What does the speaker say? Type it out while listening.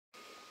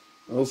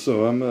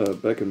Also, I'm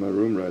back in my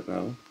room right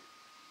now.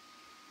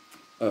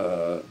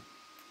 Uh,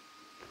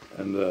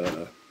 and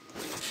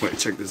wait,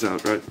 check this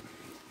out, right?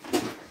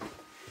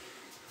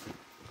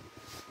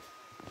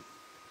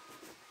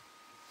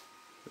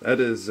 That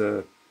is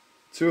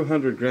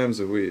 200 grams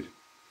of weed.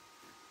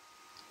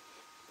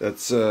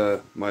 That's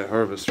my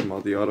harvest from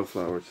all the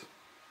autoflowers.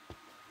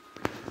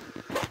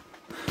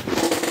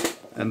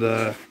 And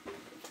yeah,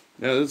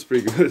 that's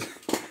pretty good.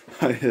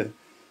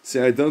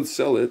 I don't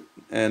sell it,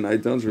 and I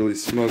don't really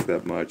smoke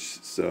that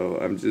much, so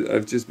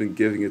I've just been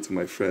giving it to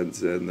my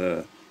friends, and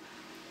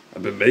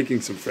I've been making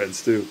some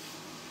friends too,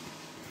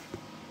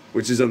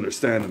 which is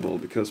understandable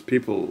because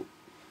people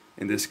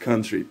in this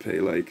country pay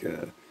like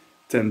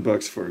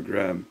 $10 for a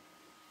gram,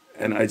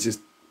 and I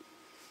just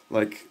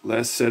like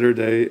last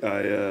Saturday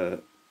I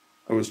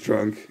was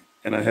drunk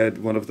and I had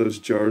one of those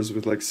jars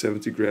with like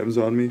 70 grams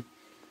on me,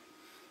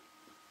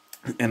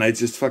 and I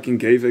just fucking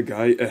gave a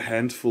guy a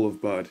handful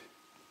of bud.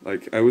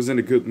 Like, I was in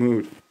a good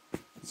mood.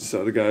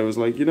 So the guy was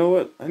like, you know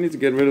what? I need to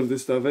get rid of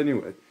this stuff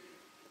anyway.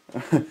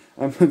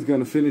 I'm not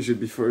gonna finish it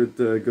before it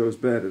goes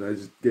bad. And I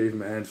just gave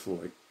him a handful.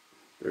 Like,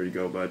 there you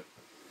go, bud.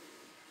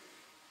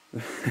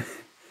 But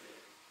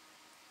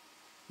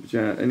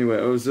yeah, anyway,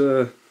 I was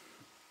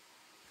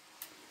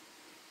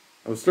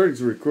starting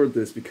to record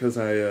this because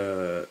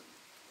I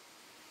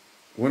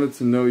wanted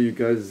to know you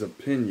guys'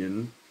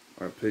 opinion.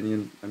 I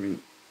mean,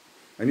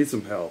 I need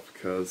some help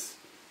because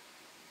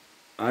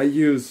I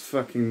use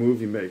fucking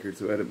Movie Maker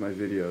to edit my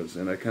videos,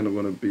 and I kind of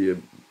want to be a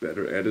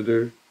better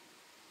editor.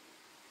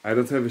 I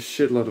don't have a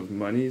shitload of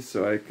money,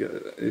 so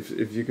if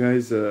you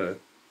guys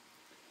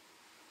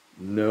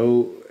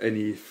know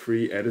any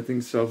free editing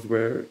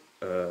software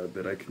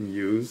that I can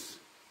use,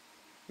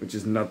 which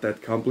is not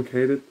that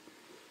complicated,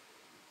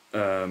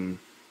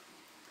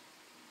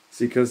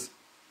 see, because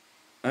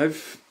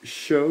I've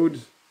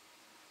showed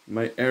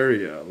my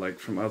area, like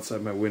from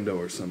outside my window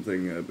or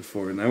something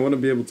before, and I want to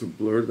be able to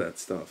blur that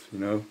stuff, you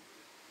know?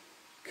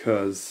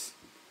 Because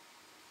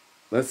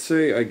let's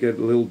say I get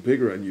a little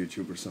bigger on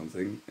YouTube or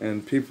something,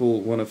 and people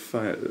want to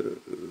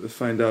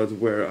find out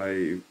where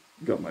I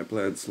got my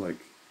plants. Like,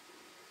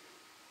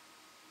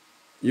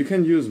 you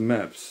can use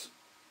maps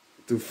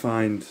to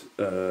find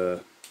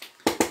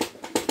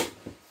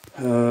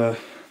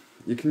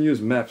you can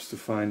use maps to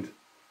find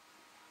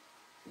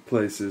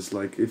places.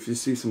 Like, if you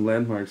see some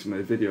landmarks in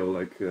my video,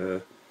 like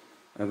I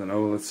don't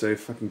know, let's say a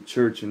fucking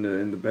church in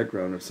the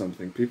background or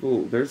something.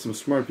 There's some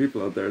smart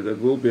people out there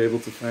that will be able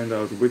to find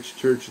out which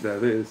church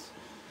that is,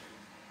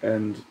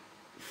 and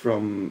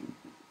from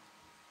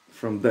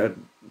that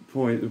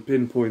point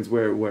pinpoints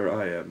where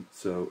I am.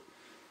 So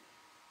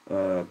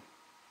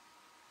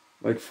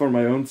like, for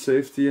my own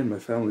safety and my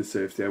family's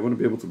safety, I want to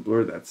be able to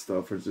blur that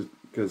stuff, or just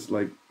because,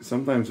 like,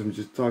 sometimes I'm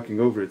just talking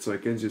over it, so I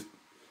can just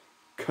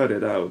cut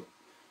it out,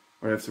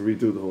 or I have to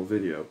redo the whole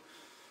video.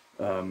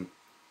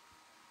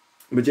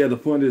 But yeah, the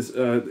point is,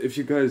 if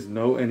you guys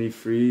know any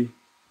free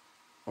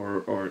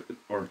or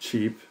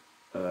cheap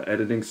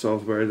editing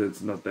software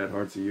that's not that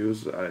hard to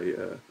use,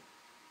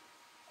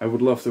 I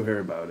would love to hear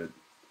about it.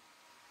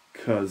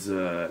 Cause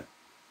yeah,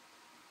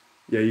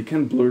 you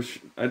can blur.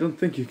 I don't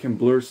think you can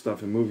blur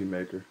stuff in Movie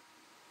Maker.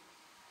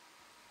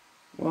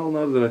 Well,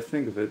 now that I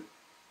think of it,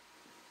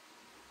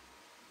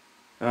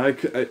 I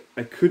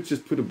could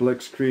just put a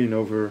black screen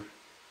over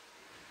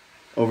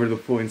the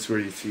points where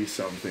you see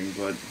something,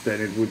 but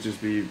then it would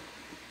just be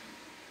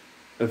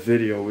a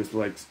video with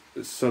like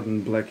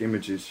sudden black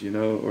images, you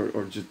know,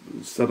 or just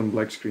sudden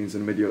black screens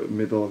in the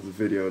middle of the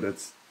video.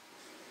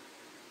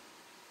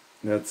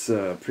 That's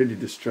pretty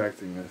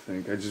distracting, I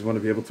think. I just want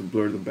to be able to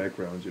blur the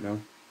background, you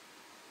know.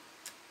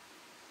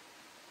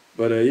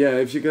 But yeah,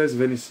 if you guys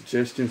have any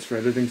suggestions for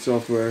editing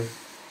software,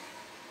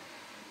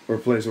 or a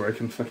place where I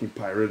can fucking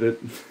pirate it,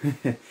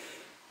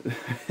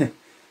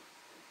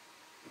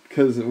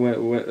 because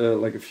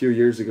like a few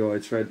years ago I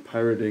tried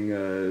pirating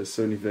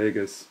Sony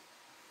Vegas.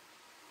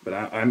 But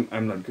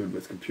I'm not good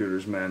with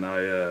computers, man.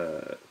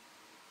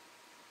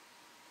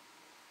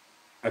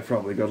 I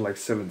probably got like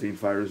 17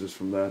 viruses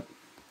from that.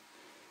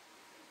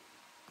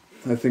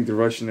 I think the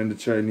Russian and the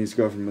Chinese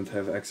government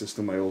have access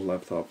to my old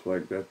laptop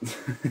like that.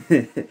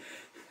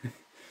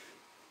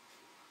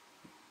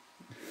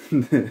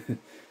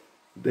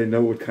 They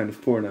know what kind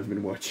of porn I've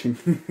been watching.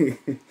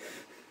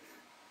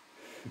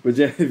 But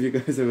yeah, if you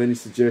guys have any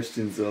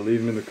suggestions, leave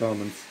them in the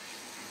comments.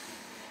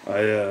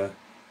 I'd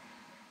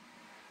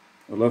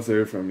love to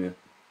hear from you.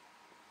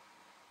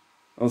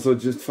 Also,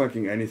 just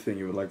fucking anything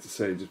you would like to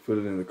say, just put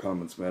it in the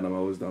comments, man. I'm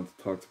always down to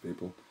talk to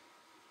people.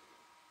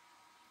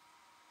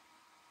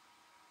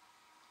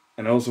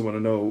 And I also want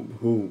to know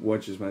who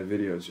watches my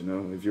videos, you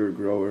know? If you're a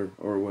grower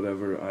or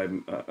whatever,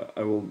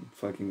 I will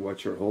fucking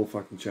watch your whole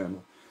fucking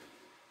channel.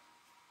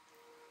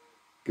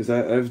 Because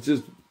I've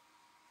just...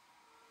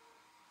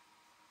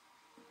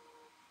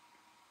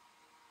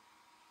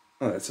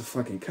 Oh, that's a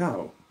fucking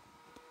cow.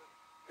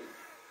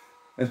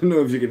 I don't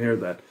know if you can hear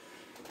that.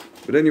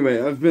 But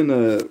anyway, I've been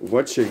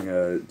watching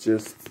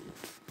just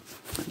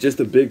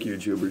the big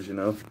YouTubers, you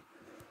know?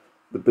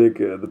 The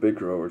big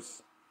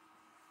growers.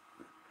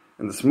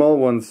 And the small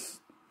ones,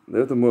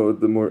 they're the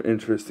more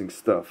interesting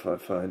stuff, I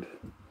find.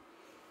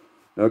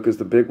 No, because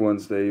the big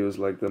ones, they use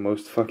like the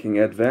most fucking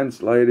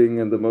advanced lighting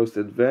and the most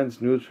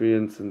advanced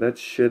nutrients and that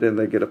shit, and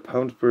they get a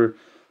pound per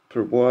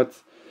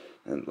watt,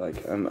 and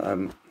like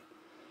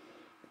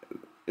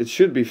it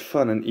should be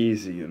fun and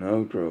easy, you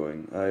know,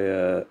 growing.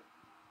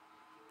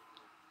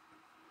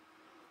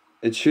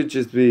 It should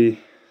just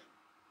be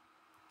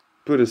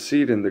put a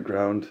seed in the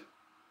ground,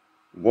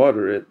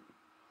 water it,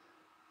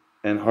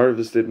 and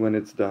harvest it when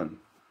it's done.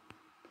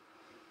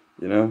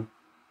 You know?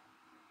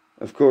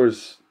 Of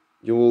course,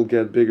 you will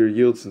get bigger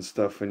yields and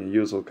stuff when you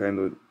use all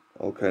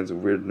kinds of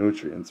weird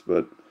nutrients,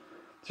 but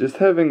just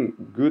having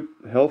good,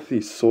 healthy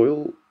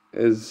soil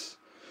is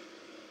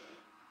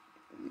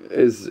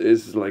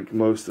like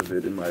most of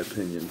it, in my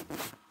opinion.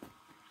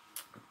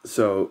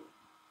 So,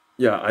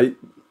 yeah,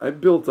 I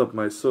built up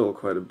my soil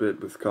quite a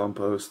bit with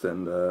compost,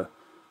 and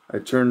I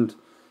turned.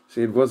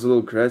 See, it was a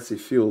little grassy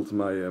field.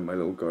 My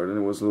little garden.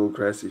 It was a little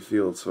grassy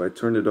field, so I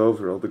turned it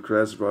over. All the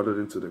grass rotted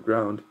into the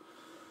ground.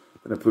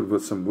 Then I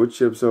put some wood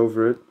chips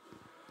over it.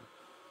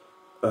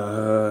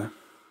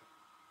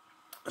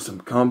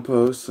 Some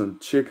compost, some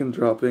chicken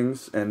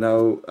droppings, and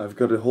now I've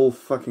got a whole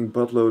fucking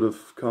buttload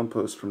of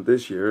compost from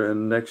this year,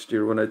 and next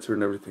year when I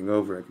turn everything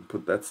over I can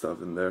put that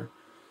stuff in there.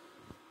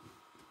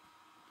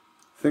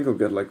 I think I'll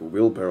get like a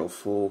wheelbarrow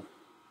full,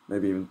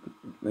 maybe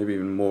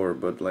even more,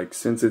 but like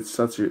since it's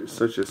such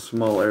a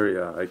small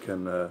area, I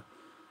can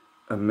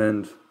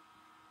amend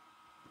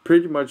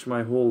pretty much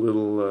my whole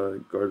little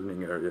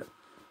gardening area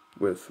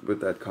with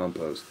that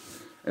compost.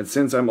 And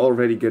since I'm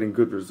already getting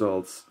good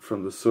results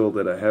from the soil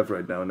that I have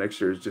right now, next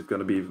year is just going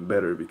to be even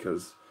better,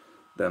 because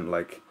then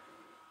like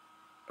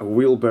a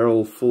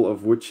wheelbarrow full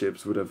of wood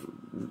chips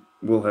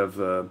will have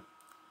you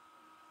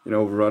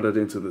know, rotted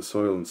into the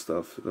soil and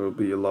stuff. There will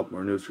be a lot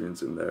more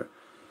nutrients in there.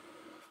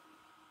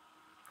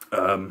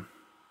 I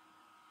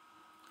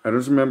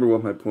don't remember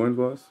what my point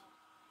was.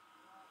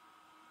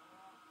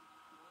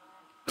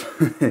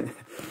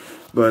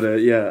 But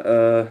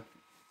yeah,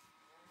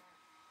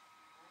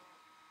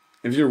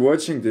 if you're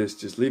watching this,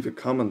 just leave a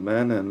comment,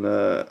 man, and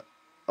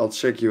I'll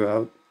check you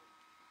out.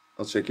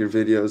 I'll check your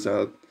videos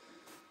out.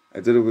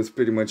 I did it with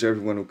pretty much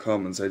everyone who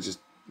comments. I just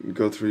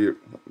go through your...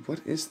 What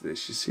is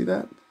this? You see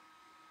that?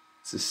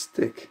 It's a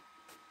stick.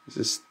 It's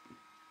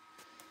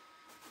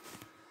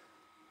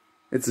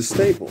a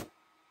staple.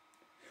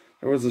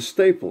 There was a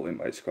staple in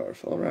my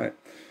scarf. Alright.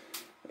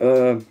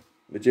 But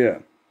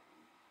yeah.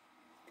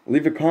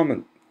 Leave a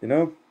comment, you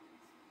know?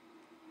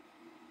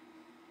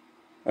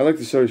 I like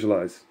to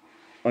socialize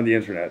on the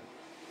internet.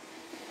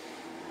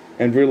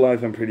 In real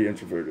life I'm pretty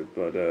introverted,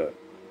 but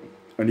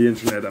on the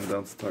internet I'm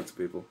down to talk to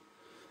people.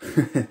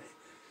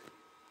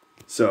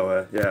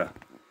 So yeah.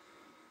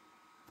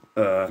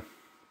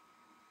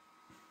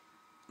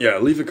 Yeah,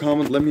 leave a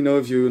comment. Let me know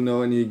if you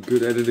know any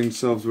good editing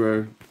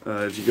software.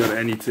 If you got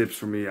any tips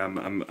for me,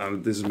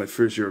 this is my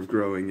first year of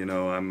growing. You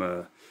know,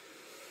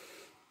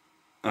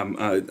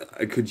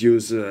 I could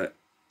use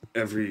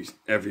every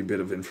bit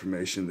of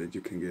information that you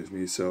can give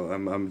me. So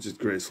I'm just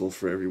grateful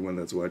for everyone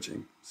that's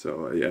watching.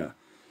 So yeah,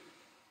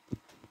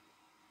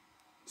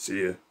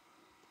 see ya.